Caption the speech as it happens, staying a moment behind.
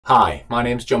Hi, my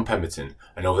name's John Pemberton,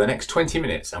 and over the next 20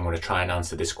 minutes I'm going to try and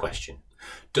answer this question.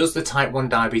 Does the type 1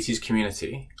 diabetes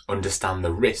community understand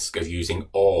the risk of using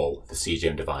all the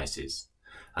CGM devices?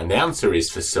 And the answer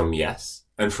is for some yes,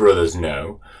 and for others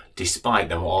no, despite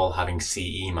them all having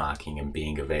CE marking and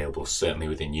being available certainly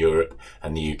within Europe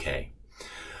and the UK.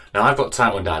 Now I've got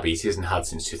type 1 diabetes and had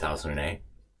since 2008.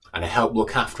 And I help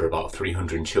look after about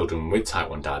 300 children with type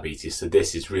 1 diabetes, so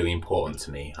this is really important to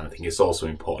me, and I think it's also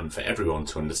important for everyone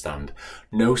to understand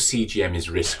no CGM is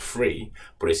risk-free,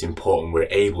 but it's important we're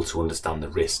able to understand the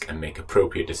risk and make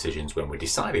appropriate decisions when we're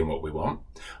deciding what we want,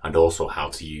 and also how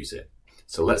to use it.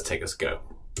 So let's take this go.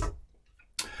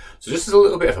 So just as a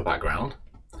little bit of a background,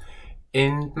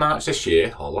 in March this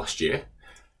year, or last year,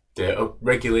 the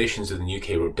regulations in the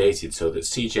UK were updated so that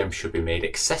CGM should be made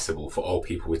accessible for all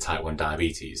people with type 1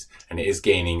 diabetes, and it is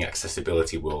gaining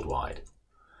accessibility worldwide.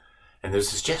 And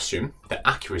there's a suggestion that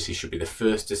accuracy should be the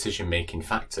first decision-making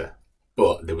factor,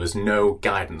 but there was no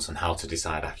guidance on how to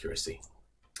decide accuracy.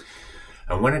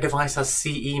 And when a device has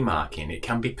CE marking, it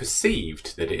can be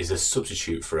perceived that it is a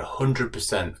substitute for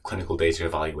 100% clinical data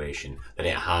evaluation, that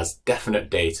it has definite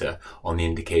data on the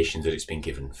indications that it's been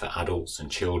given for adults and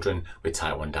children with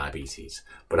type 1 diabetes.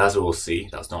 But as we'll see,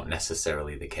 that's not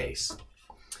necessarily the case.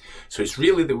 So it's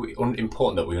really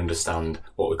important that we understand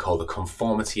what we call the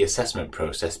conformity assessment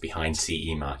process behind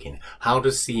CE marking. How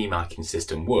does CE marking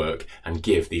system work and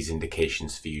give these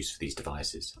indications for use for these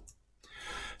devices?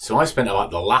 So I spent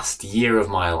about the last year of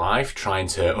my life trying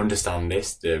to understand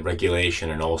this, the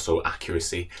regulation and also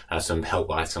accuracy, some help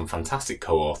by some fantastic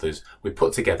co-authors. We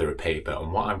put together a paper,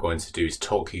 and what I'm going to do is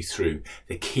talk you through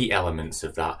the key elements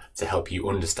of that to help you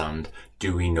understand,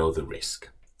 do we know the risk?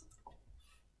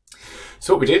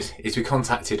 So what we did is we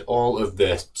contacted all of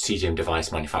the CGM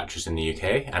device manufacturers in the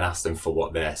UK and asked them for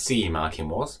what their CE marking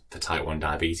was for type 1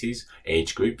 diabetes,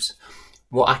 age groups,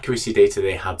 what accuracy data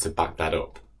they had to back that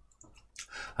up.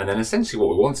 And then essentially what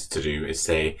we wanted to do is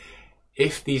say,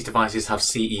 if these devices have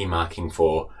CE marking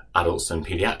for adults and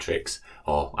pediatrics,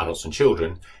 or adults and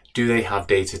children, do they have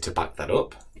data to back that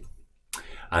up?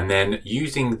 And then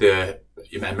using the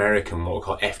American, what we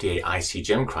call FDA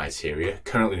ICGM criteria,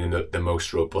 currently the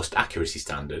most robust accuracy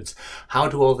standards, how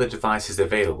do all the devices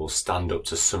available stand up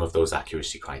to some of those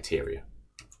accuracy criteria?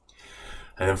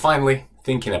 And then finally,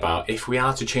 thinking about if we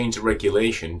are to change the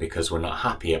regulation because we're not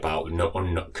happy about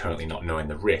currently not knowing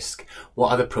the risk,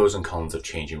 what are the pros and cons of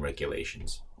changing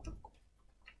regulations?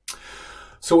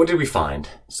 So what did we find?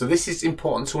 So this is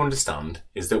important to understand,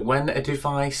 is that when a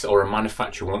device or a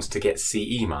manufacturer wants to get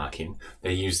CE marking,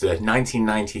 they use the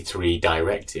 1993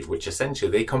 directive, which essentially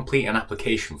they complete an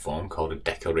application form called a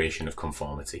Declaration of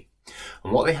Conformity.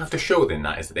 And what they have to show in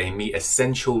that is that they meet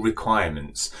essential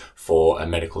requirements for a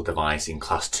medical device in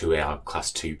Class 2A or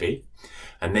Class 2B.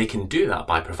 And they can do that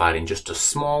by providing just a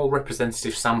small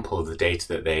representative sample of the data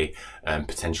that they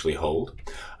potentially hold.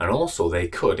 And also they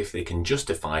could, if they can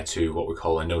justify to what we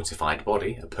call a notified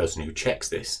body, a person who checks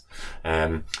this,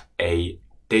 a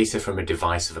data from a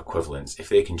device of equivalence. If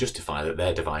they can justify that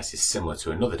their device is similar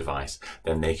to another device,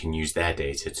 then they can use their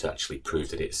data to actually prove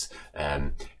that it's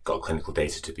got clinical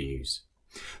data to be used.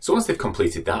 So once they've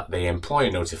completed that, they employ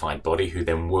a notified body who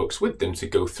then works with them to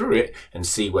go through it and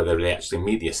see whether they actually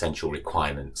meet the essential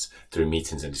requirements through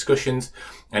meetings and discussions.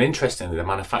 And interestingly, the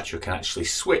manufacturer can actually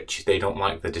switch. If they don't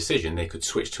like the decision, they could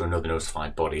switch to another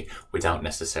notified body without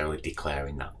necessarily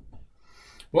declaring that.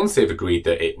 Once they've agreed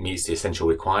that it meets the essential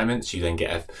requirements, you then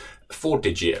get a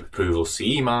 4-digit approval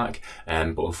CE mark,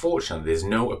 but unfortunately there's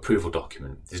no approval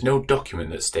document. There's no document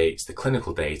that states the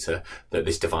clinical data that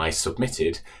this device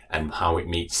submitted and how it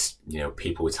meets,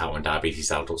 people with type 1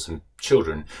 diabetes, adults and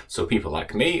children. So people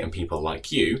like me and people like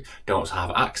you don't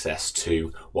have access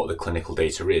to what the clinical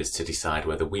data is to decide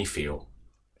whether we feel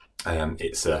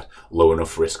it's a low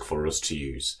enough risk for us to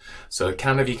use. So you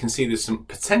can see there's some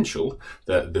potential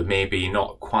that there may be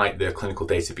not quite the clinical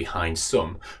data behind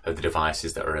some of the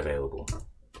devices that are available.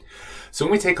 So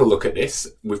when we take a look at this,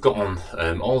 we've got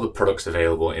on all the products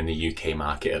available in the UK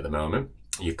market at the moment.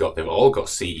 They've all got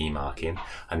CE marking,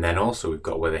 and then also we've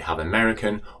got where they have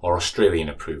American or Australian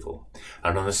approval.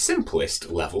 And on the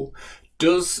simplest level,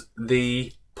 does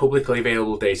the publicly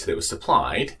available data that was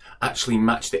supplied actually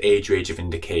match the age range of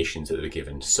indications that they're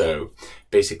given? So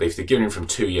basically, if they're given from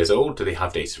 2 years old, do they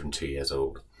have data from 2 years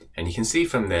old? And you can see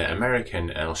from the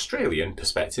American and Australian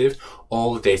perspective,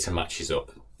 all the data matches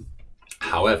up.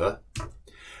 However,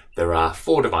 there are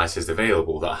 4 devices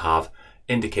available that have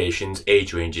indications,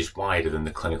 age ranges wider than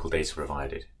the clinical data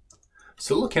provided.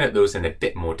 So looking at those in a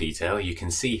bit more detail, you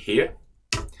can see here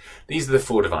These are the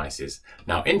 4 devices.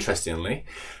 Now, interestingly,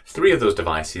 3 of those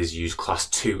devices use class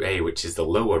 2A, which is the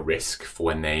lower risk for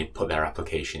when they put their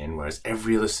application in, whereas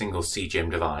every other single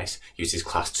CGM device uses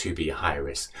class 2B, a higher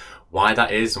risk. Why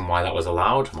that is and why that was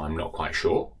allowed, I'm not quite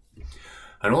sure.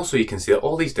 And also you can see that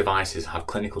all these devices have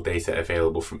clinical data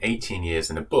available from 18 years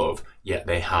and above, yet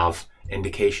they have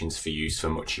indications for use for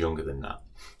much younger than that.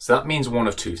 So that means one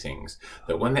of 2 things,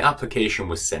 that when the application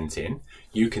was sent in,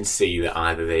 you can see that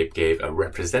either they gave a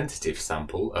representative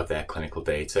sample of their clinical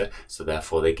data, so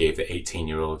therefore they gave the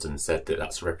 18-year-olds and said that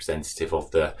that's representative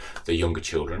of the younger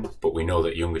children, but we know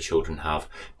that younger children have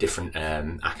different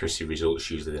accuracy results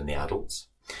usually than the adults.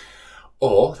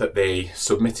 Or that they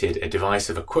submitted a device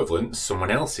of equivalence,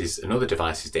 another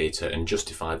device's data, and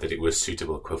justified that it was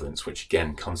suitable equivalence, which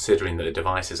again, considering that the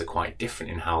devices are quite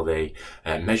different in how they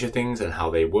measure things and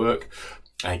how they work,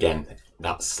 again,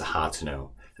 that's hard to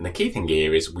know. And the key thing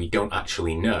here is we don't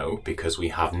actually know because we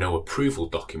have no approval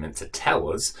document to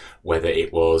tell us whether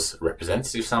it was a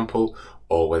representative sample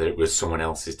or whether it was someone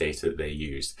else's data that they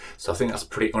used. So I think that's a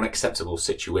pretty unacceptable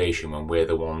situation when we're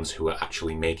the ones who are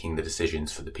actually making the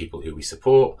decisions for the people who we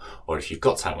support, or if you've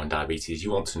got type 1 diabetes,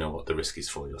 you want to know what the risk is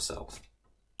for yourself.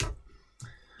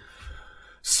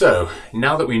 So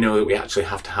now that we know that we actually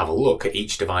have to have a look at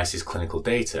each device's clinical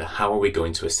data, how are we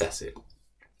going to assess it?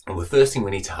 Well, the first thing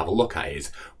we need to have a look at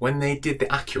is when they did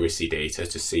the accuracy data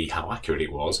to see how accurate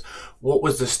it was, what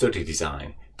was the study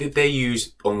design? Did they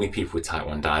use only people with type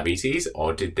 1 diabetes,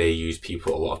 or did they use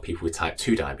a lot of people with type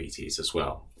 2 diabetes as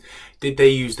well? Did they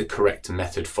use the correct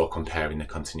method for comparing the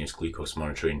continuous glucose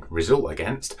monitoring result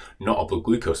against, not a blood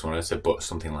glucose monitor, but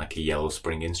something like a yellow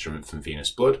spring instrument from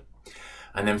venous blood?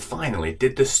 And then finally,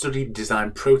 did the study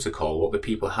design protocol, what the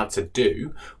people had to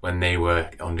do when they were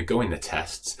undergoing the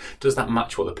tests, does that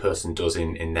match what the person does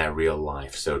in their real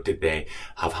life? So did they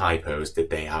have hypos?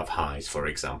 Did they have highs, for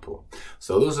example?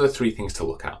 So those are the 3 things to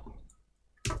look at.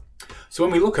 So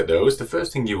when we look at those, the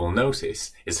first thing you will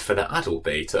notice is for the adult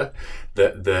data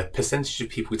that the percentage of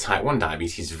people with type 1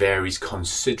 diabetes varies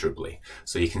considerably.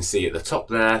 So you can see at the top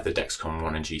there, the Dexcom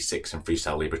 1 and G6 and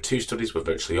Freestyle Libre 2 studies were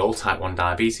virtually all type 1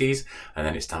 diabetes, and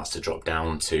then it starts to drop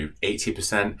down to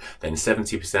 80%, then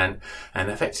 70%, and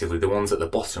effectively the ones at the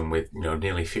bottom with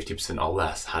nearly 50% or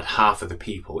less had half of the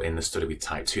people in the study with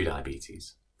type 2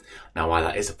 diabetes. Now, why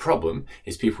that is a problem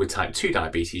is people with type 2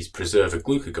 diabetes preserve a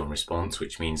glucagon response,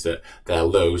 which means that their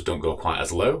lows don't go quite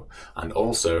as low, and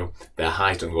also their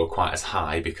highs don't go quite as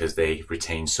high because they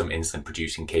retain some insulin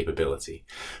producing capability.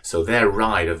 So their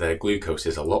ride of their glucose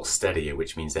is a lot steadier,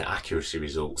 which means their accuracy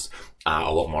results are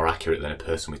a lot more accurate than a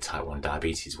person with type 1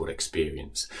 diabetes would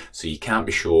experience. So you can't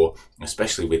be sure,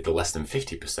 especially with the less than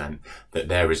 50%, that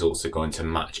their results are going to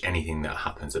match anything that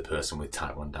happens to a person with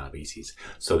type 1 diabetes.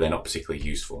 So they're not particularly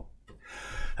useful.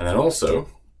 And then also,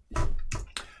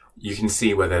 you can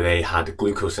see whether they had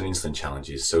glucose and insulin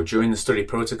challenges. So during the study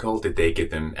protocol, did they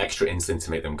give them extra insulin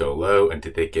to make them go low, and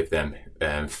did they give them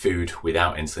food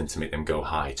without insulin to make them go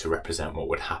high, to represent what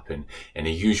would happen in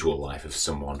a usual life of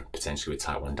someone potentially with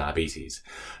type 1 diabetes?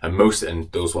 And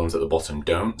those ones at the bottom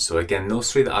don't. So again,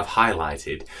 those 3 that I've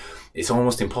highlighted, it's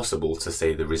almost impossible to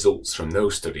say the results from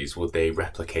those studies would they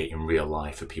replicate in real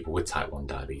life for people with type 1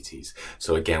 diabetes.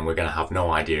 So again, we're going to have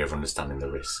no idea of understanding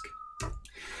the risk.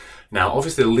 Now,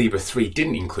 obviously the Libre 3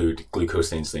 didn't include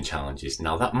glucose and insulin challenges.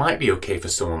 Now that might be okay for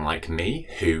someone like me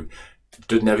who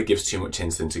never gives too much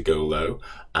insulin to go low,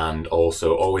 and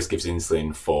also always gives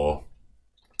insulin for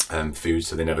food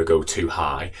so they never go too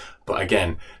high. But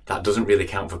again, that doesn't really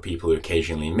count for people who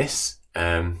occasionally miss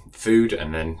food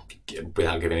and then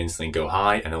without giving insulin go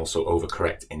high, and also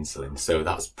overcorrect insulin. So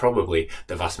that's probably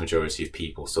the vast majority of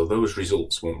people. So those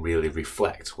results won't really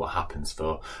reflect what happens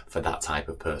for that type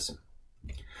of person.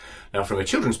 Now, from a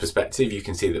children's perspective, you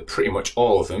can see that pretty much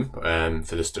all of them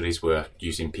for the studies were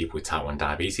using people with type 1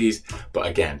 diabetes. But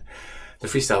again, the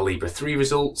Freestyle Libre 3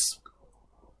 results,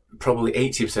 probably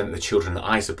 80% of the children that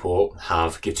I support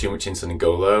give too much insulin and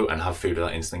go low, and have food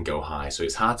without insulin go high. So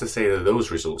it's hard to say that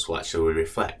those results will actually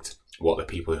reflect what the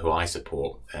people who I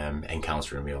support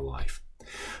encounter in real life.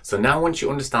 So now once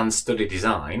you understand study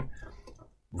design,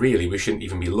 really we shouldn't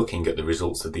even be looking at the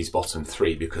results of these bottom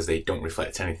 3 because they don't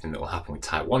reflect anything that will happen with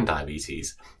type 1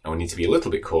 diabetes. And we need to be a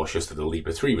little bit cautious of the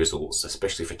Libre 3 results,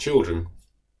 especially for children,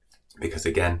 because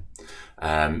again,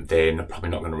 they're probably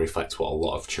not going to reflect what a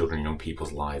lot of children and young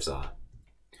people's lives are.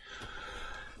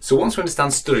 So once we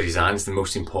understand study design is the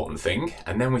most important thing,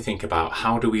 and then we think about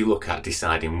how do we look at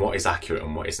deciding what is accurate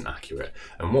and what isn't accurate,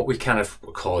 and what we kind of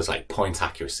call is like point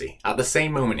accuracy. At the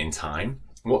same moment in time,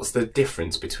 what's the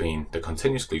difference between the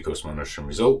continuous glucose monitoring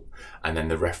result and then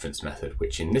the reference method,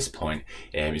 which in this point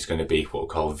is going to be what we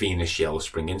call venous yellow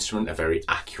spring instrument, a very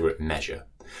accurate measure.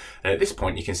 And at this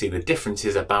point you can see the difference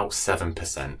is about 7%,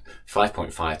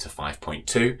 5.5 to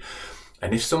 5.2.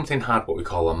 And if something had what we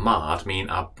call a MARD,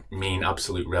 mean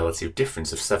absolute relative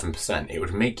difference of 7%, it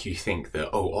would make you think that,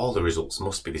 oh, all the results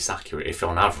must be this accurate if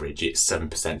on average it's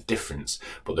 7% difference.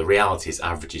 But the reality is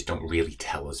averages don't really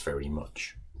tell us very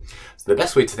much. So the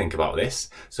best way to think about this,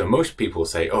 so most people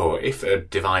say, oh, if a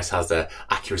device has the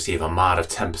accuracy of a MARD of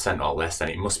 10% or less, then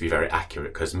it must be very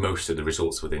accurate because most of the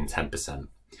results are within 10%.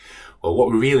 Well,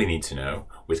 what we really need to know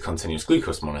with continuous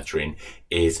glucose monitoring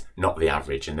is not the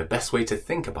average. And the best way to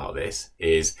think about this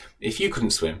is if you couldn't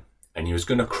swim and you was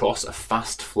going to cross a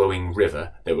fast flowing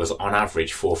river that was on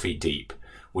average 4 feet deep,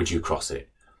 would you cross it?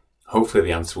 Hopefully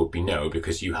the answer would be no,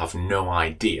 because you have no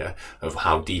idea of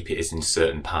how deep it is in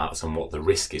certain parts and what the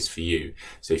risk is for you.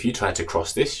 So if you tried to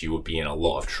cross this, you would be in a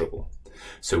lot of trouble.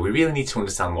 So we really need to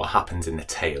understand what happens in the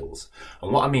tails.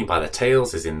 And what I mean by the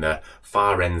tails is in the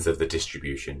far ends of the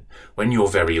distribution. When you're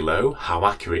very low, how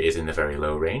accurate it is in the very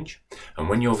low range. And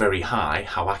when you're very high,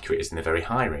 how accurate it is in the very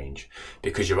high range.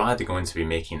 Because you're either going to be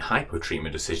making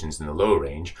hypo-treatment decisions in the low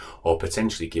range or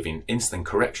potentially giving insulin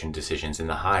correction decisions in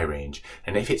the high range.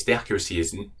 And if the accuracy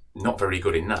is not very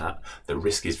good in that, the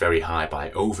risk is very high by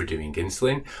overdoing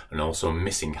insulin and also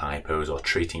missing hypos or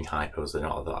treating hypos that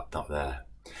are not there.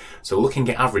 So looking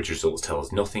at average results tells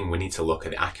us nothing. We need to look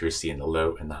at the accuracy in the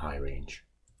low and the high range.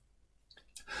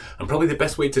 And probably the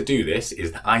best way to do this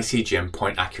is the ICGM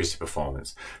point accuracy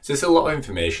performance. So there's a lot of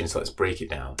information, so let's break it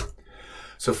down.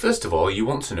 So first of all, you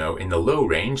want to know in the low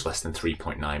range, less than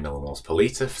 3.9 millimoles per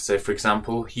litre, say for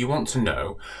example, you want to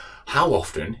know how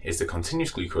often is the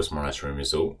continuous glucose monitoring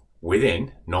result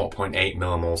within 0.8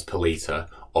 millimoles per litre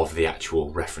of the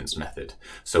actual reference method.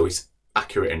 So it's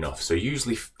accurate enough. So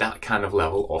usually that kind of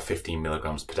level, or 15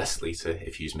 milligrams per deciliter,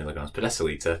 if you use milligrams per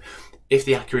deciliter, if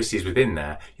the accuracy is within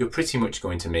there, you're pretty much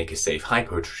going to make a safe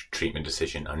hypo treatment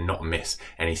decision and not miss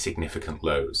any significant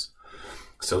lows.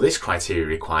 So this criteria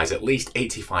requires at least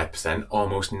 85%,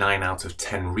 almost 9 out of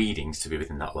 10 readings to be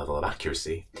within that level of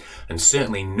accuracy, and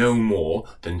certainly no more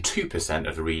than 2%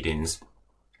 of the readings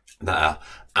that are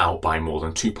out by more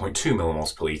than 2.2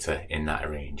 millimoles per litre in that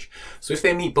range. So if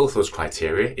they meet both those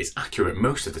criteria, it's accurate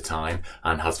most of the time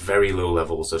and has very low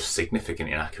levels of significant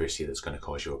inaccuracy that's going to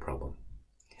cause you a problem.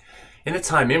 In the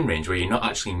time in range where you're not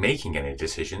actually making any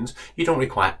decisions, you don't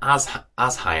require as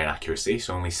high an accuracy,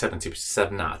 so only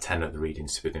 77 out of 10 of the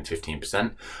readings to be within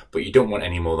 15%, but you don't want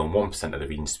any more than 1% of the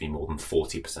readings to be more than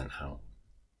 40% out.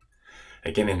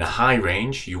 Again, in the high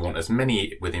range, you want as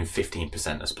many within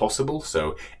 15% as possible,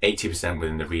 so 80%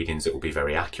 within the readings that will be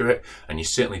very accurate, and you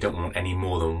certainly don't want any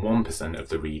more than 1% of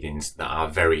the readings that are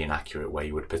very inaccurate, where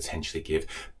you would potentially give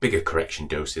bigger correction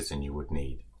doses than you would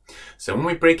need. So when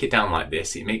we break it down like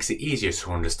this, it makes it easier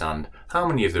to understand how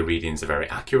many of the readings are very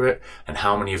accurate and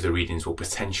how many of the readings will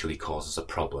potentially cause us a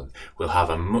problem. We'll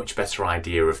have a much better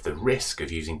idea of the risk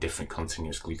of using different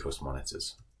continuous glucose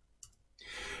monitors.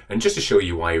 And just to show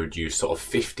you why you would use sort of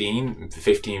 15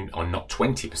 or not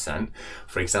 20%,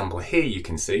 for example, here you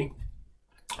can see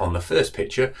on the first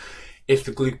picture, if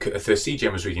the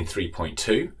CGM was reading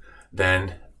 3.2,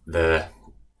 then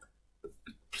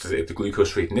if the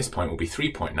glucose reading this point will be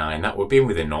 3.9, that would be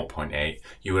within 0.8,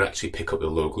 you would actually pick up the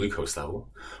low glucose level.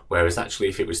 Whereas actually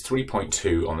if it was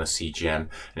 3.2 on the CGM and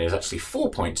it was actually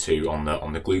 4.2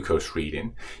 on the glucose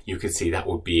reading, you could see that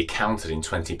would be counted in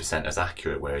 20% as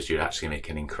accurate, whereas you'd actually make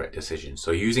an incorrect decision.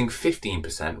 So using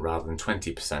 15% rather than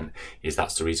 20%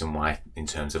 that's the reason why, in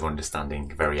terms of understanding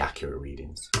very accurate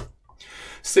readings.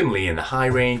 Similarly, in the high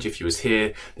range, if you was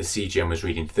here, the CGM was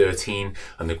reading 13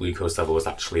 and the glucose level was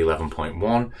actually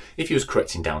 11.1. If you was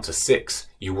correcting down to 6,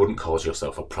 you wouldn't cause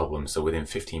yourself a problem. So within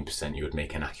 15%, you would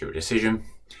make an accurate decision.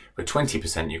 With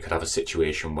 20%, you could have a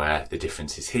situation where the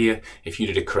difference is here. If you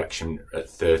did a correction at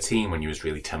 13 when you was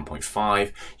really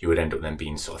 10.5, you would end up then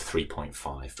being sort of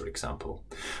 3.5, for example.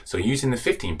 So using the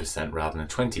 15% rather than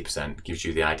 20% gives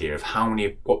you the idea of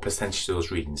what percentage of those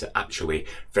readings are actually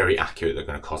very accurate. They're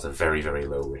going to cause a very, very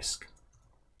low risk.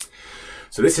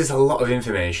 So this is a lot of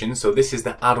information. So this is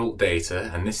the adult data,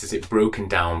 and this is it broken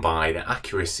down by the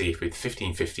accuracy with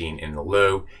 15-15 in the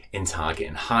low, in target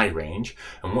and high range.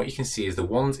 And what you can see is the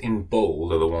ones in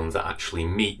bold are the ones that actually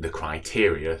meet the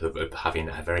criteria of having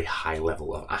a very high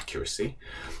level of accuracy.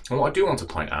 And what I do want to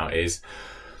point out is,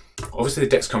 obviously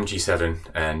the Dexcom G7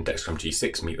 and Dexcom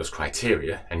G6 meet those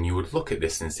criteria, and you would look at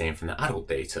this and say from the adult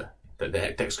data, that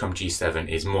the Dexcom G7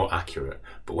 is more accurate.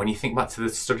 But when you think back to the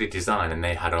study design and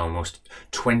they had almost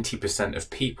 20% of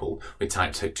people with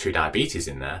type 2 diabetes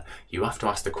in there, you have to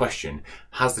ask the question,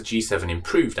 has the G7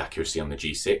 improved accuracy on the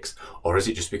G6, or is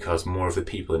it just because more of the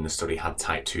people in the study had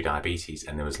type 2 diabetes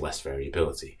and there was less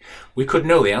variability? We could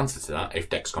know the answer to that if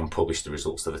Dexcom published the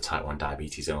results of the type 1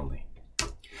 diabetes only.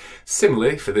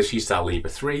 Similarly, for the Freestyle Libre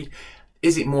 3,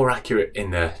 is it more accurate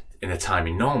in the time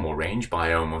in normal range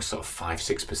by almost sort of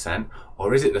 5-6%,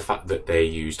 or is it the fact that they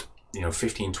used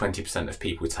 15-20% of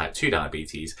people with type 2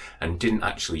 diabetes and didn't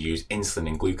actually use insulin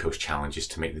and glucose challenges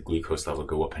to make the glucose level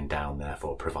go up and down,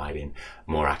 therefore providing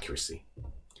more accuracy?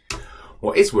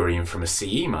 What is worrying from a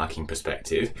CE marking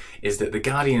perspective is that the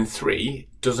Guardian 3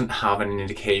 doesn't have an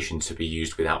indication to be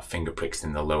used without finger pricks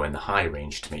in the low and the high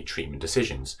range to make treatment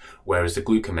decisions, whereas the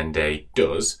Glucomende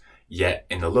does. Yet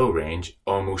in the low range,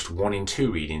 almost 1 in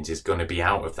 2 readings is going to be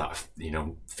out of that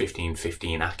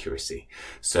 15-15 accuracy.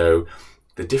 So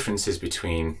the differences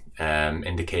between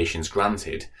indications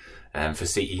granted for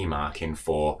CE marking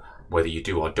for whether you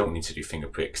do or don't need to do finger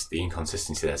pricks, the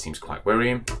inconsistency there seems quite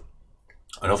worrying.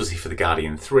 And obviously for the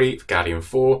Guardian 3, Guardian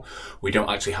 4, we don't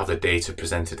actually have the data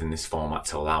presented in this format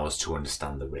to allow us to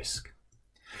understand the risk.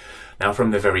 Now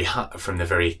from the very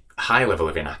high level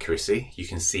of inaccuracy, you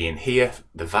can see in here,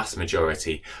 the vast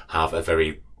majority have a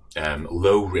very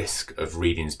low risk of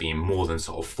readings being more than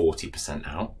sort of 40%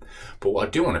 out. But what I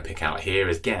do want to pick out here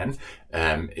is, again,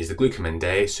 is the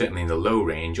Glucomende, certainly in the low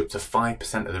range, up to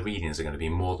 5% of the readings are going to be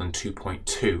more than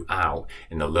 2.2 out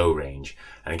in the low range.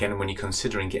 And again, when you're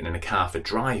considering getting in a car for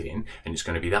driving, and it's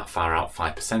going to be that far out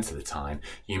 5% of the time,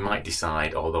 you might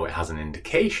decide, although it has an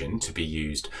indication to be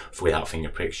used without finger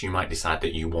pricks, you might decide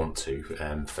that you want to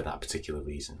for that particular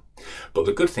reason. But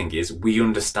the good thing is, we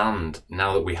understand,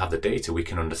 now that we have the data, we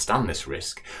can understand this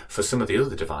risk. For some of the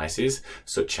other devices,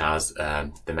 such as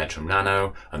the Medtron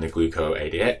Nano and the Gluco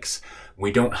ADX,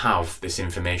 we don't have this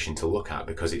information to look at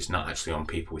because it's not actually on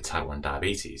people with type 1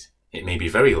 diabetes. It may be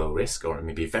very low risk or it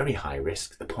may be very high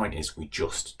risk. The point is, we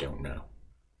just don't know.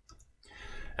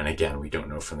 And again, we don't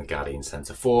know from the Guardian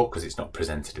Sensor 4 because it's not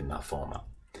presented in that format.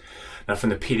 Now from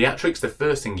the pediatrics, the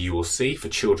first thing you will see for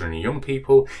children and young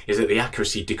people is that the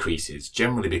accuracy decreases,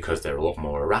 generally because they're a lot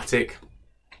more erratic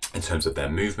in terms of their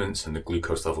movements and the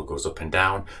glucose level goes up and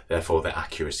down, therefore their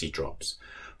accuracy drops.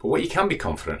 But what you can be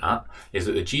confident at is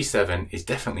that the G7 is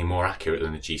definitely more accurate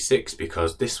than the G6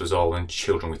 because this was all in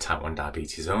children with type 1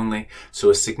 diabetes only, so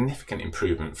a significant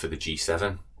improvement for the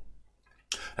G7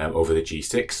 over the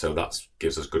G6, so that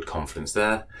gives us good confidence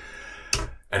there.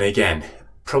 And again,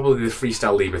 probably the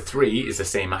Freestyle Libre 3 is the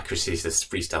same accuracy as the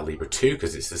Freestyle Libre 2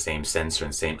 because it's the same sensor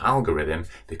and same algorithm,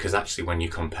 because actually when you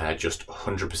compare just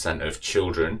 100% of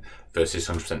children versus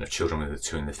 100% of children with the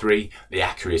 2 and the 3, the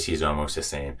accuracy is almost the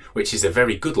same, which is a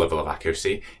very good level of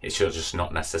accuracy. It's just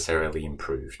not necessarily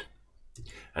improved.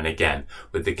 And again,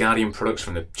 with the Guardian products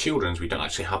from the children's, we don't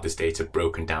actually have this data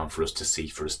broken down for us to see,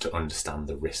 for us to understand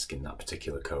the risk in that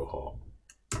particular cohort.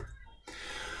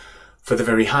 For the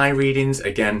very high readings,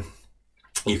 again,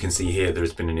 you can see here there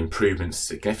has been an improvement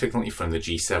significantly from the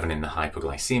G7 in the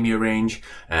hypoglycemia range,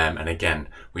 and again,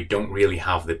 we don't really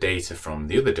have the data from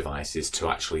the other devices to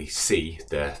actually see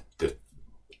the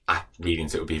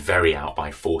readings that would be very out by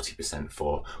 40%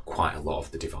 for quite a lot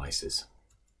of the devices.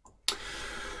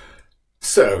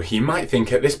 So you might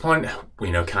think at this point,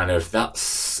 that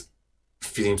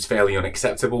seems fairly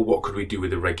unacceptable. What could we do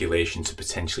with the regulation to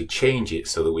potentially change it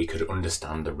so that we could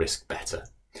understand the risk better?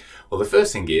 Well, the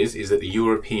first thing is that the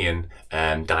European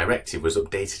directive was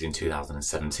updated in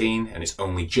 2017 and it's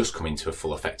only just come into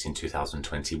full effect in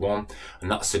 2021,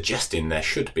 and that's suggesting there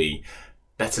should be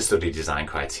better study design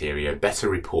criteria, better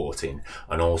reporting,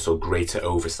 and also greater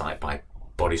oversight by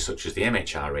bodies such as the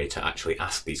MHRA to actually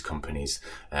ask these companies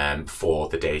for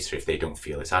the data if they don't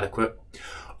feel it's adequate.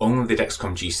 Only the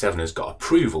Dexcom G7 has got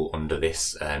approval under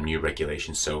this new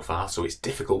regulation so far, so it's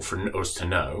difficult for us to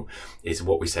know is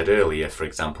what we said earlier. For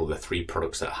example, the 3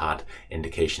 products that had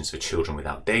indications for children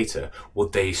without data,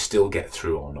 would they still get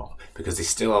through or not? Because they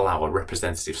still allow a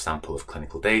representative sample of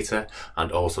clinical data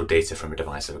and also data from a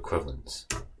device of equivalence.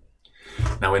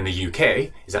 Now in the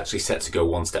UK, it's actually set to go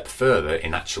one step further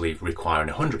in actually requiring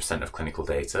 100% of clinical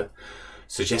data,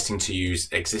 suggesting to use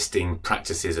existing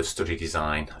practices of study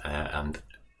design and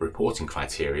reporting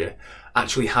criteria,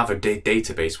 actually have a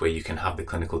database where you can have the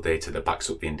clinical data that backs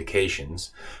up the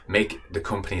indications, make the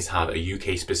companies have a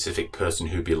UK specific person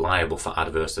who'd be liable for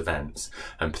adverse events,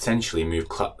 and potentially move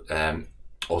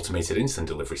automated insulin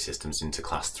delivery systems into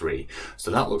class 3. So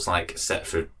that looks like set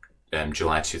for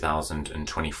July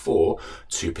 2024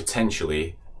 to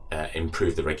potentially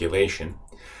improve the regulation.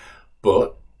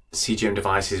 But CGM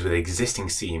devices with existing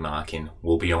CE marking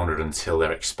will be honoured until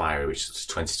their expiry, which is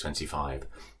 2025.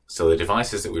 So the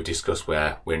devices that we've discussed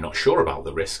where we're not sure about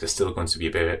the risk are still going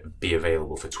to be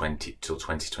available for till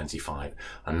 2025,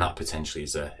 and that potentially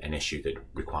is an issue that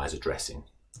requires addressing.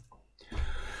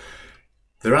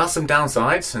 There are some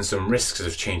downsides and some risks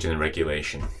of changing the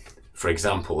regulation. For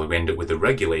example, we end up with the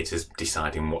regulators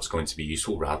deciding what's going to be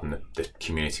useful rather than the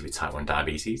community with type 1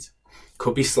 diabetes.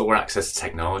 Could be slower access to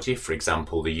technology. For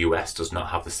example, the US does not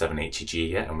have the 7HG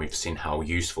yet, and we've seen how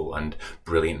useful and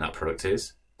brilliant that product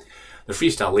is. The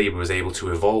Freestyle Libre was able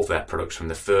to evolve their products from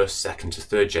the first, second to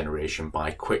third generation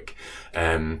by quick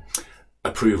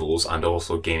approvals, and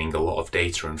also gaining a lot of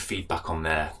data and feedback on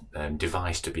their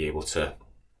device to be able to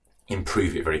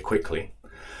improve it very quickly.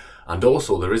 And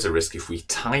also there is a risk if we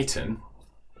tighten,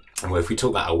 and if we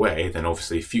took that away, then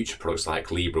obviously future products like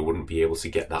Libre wouldn't be able to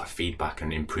get that feedback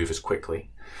and improve as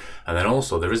quickly. And then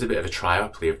also there is a bit of a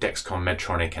triopoly of Dexcom,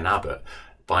 Medtronic and Abbott.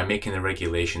 By making the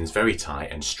regulations very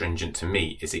tight and stringent to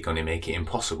meet, is it going to make it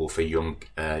impossible for young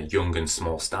and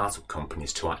small startup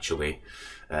companies to actually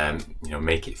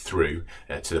make it through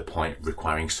to the point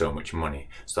requiring so much money?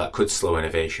 So that could slow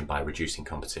innovation by reducing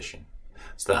competition.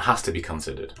 So that has to be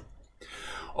considered.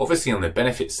 Obviously on the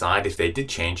benefit side, if they did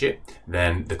change it,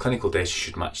 then the clinical data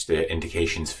should match the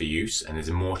indications for use, and there's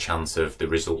more chance of the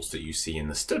results that you see in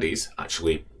the studies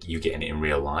actually you getting it in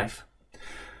real life.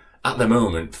 At the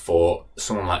moment, for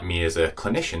someone like me as a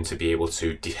clinician to be able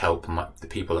to help the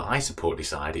people that I support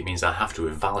decide, it means I have to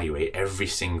evaluate every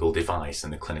single device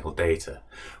and the clinical data.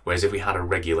 Whereas if we had a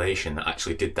regulation that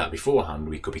actually did that beforehand,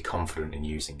 we could be confident in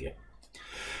using it.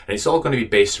 And it's all going to be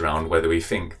based around whether we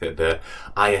think that the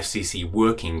IFCC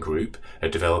working group are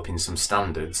developing some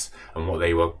standards, and what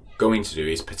they were going to do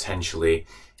is potentially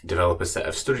develop a set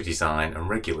of study design and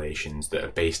regulations that are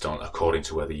based on according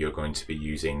to whether you're going to be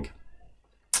using,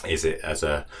 is it as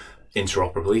a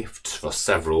interoperably for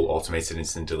several automated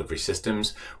insulin delivery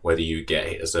systems, whether you get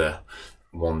it as a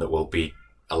one that will be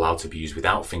allowed to be used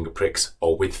without finger pricks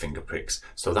or with finger pricks.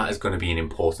 So that is going to be an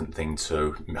important thing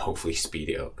to hopefully speed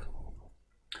it up.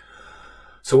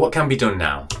 So what can be done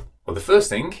now? Well, the first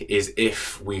thing is,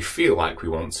 if we feel like we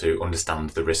want to understand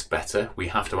the risk better, we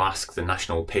have to ask the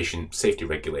national patient safety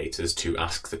regulators to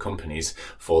ask the companies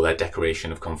for their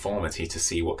declaration of conformity to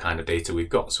see what kind of data we've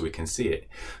got so we can see it.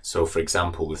 So for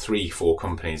example, the 3-4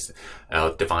 companies,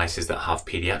 devices that have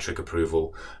pediatric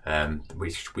approval,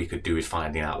 which we could do is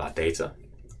finding out that data.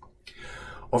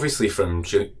 Obviously from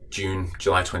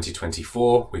July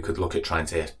 2024, we could look at trying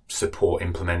to support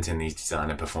implementing these design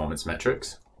and performance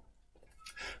metrics.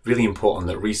 Really important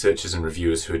that researchers and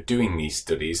reviewers who are doing these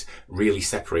studies really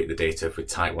separate the data with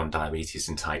type 1 diabetes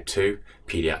and type 2,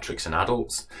 pediatrics and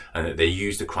adults, and that they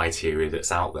use the criteria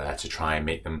that's out there to try and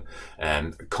make them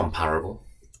comparable.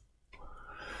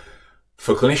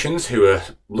 For clinicians who are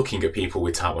looking at people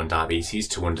with type 1 diabetes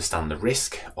to understand the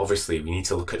risk, obviously we need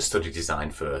to look at study design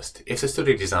first. If the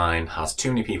study design has too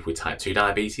many people with type 2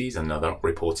 diabetes and they're not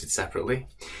reported separately,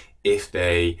 if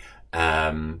they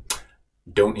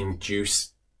don't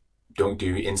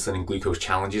do insulin and glucose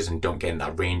challenges and don't get in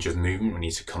that range of movement, we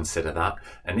need to consider that.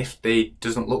 And if they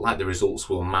doesn't look like the results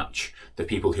will match the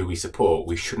people who we support,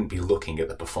 we shouldn't be looking at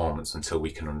the performance until we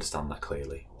can understand that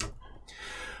clearly.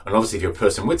 And obviously if you're a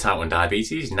person with type 1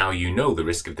 diabetes, now you know the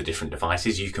risk of the different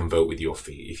devices, you can vote with your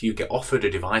feet. If you get offered a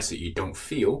device that you don't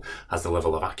feel has the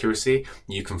level of accuracy,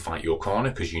 you can fight your corner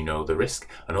because you know the risk.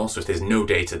 And also if there's no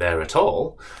data there at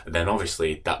all, then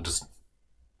obviously that does,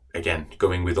 again,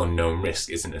 going with unknown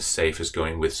risk isn't as safe as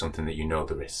going with something that you know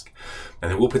the risk. And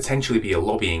there will potentially be a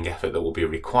lobbying effort that will be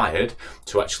required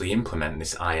to actually implement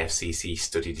this IFCC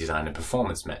study design and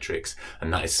performance metrics,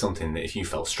 and that is something that if you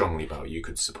felt strongly about, you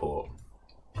could support.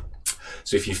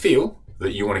 So if you feel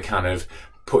that you want to kind of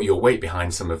put your weight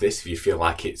behind some of this, if you feel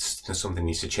like it's something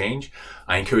needs to change,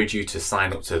 I encourage you to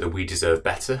sign up to the We Deserve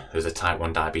Better as a type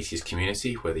 1 diabetes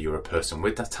community, whether you're a person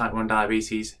with that type 1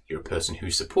 diabetes, you're a person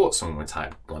who supports someone with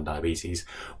type 1 diabetes,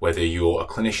 whether you're a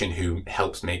clinician who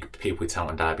helps make people with type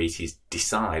 1 diabetes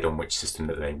decide on which system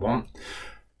that they want.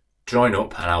 Join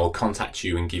up and I will contact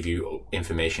you and give you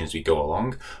information as we go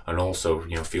along, and also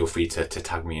feel free to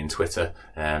tag me in Twitter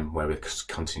where we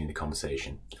continue the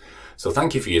conversation. So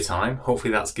thank you for your time.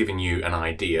 Hopefully that's given you an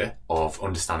idea of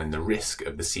understanding the risk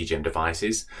of the CGM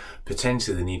devices,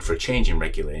 potentially the need for a change in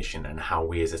regulation, and how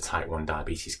we as a type 1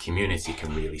 diabetes community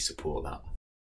can really support that.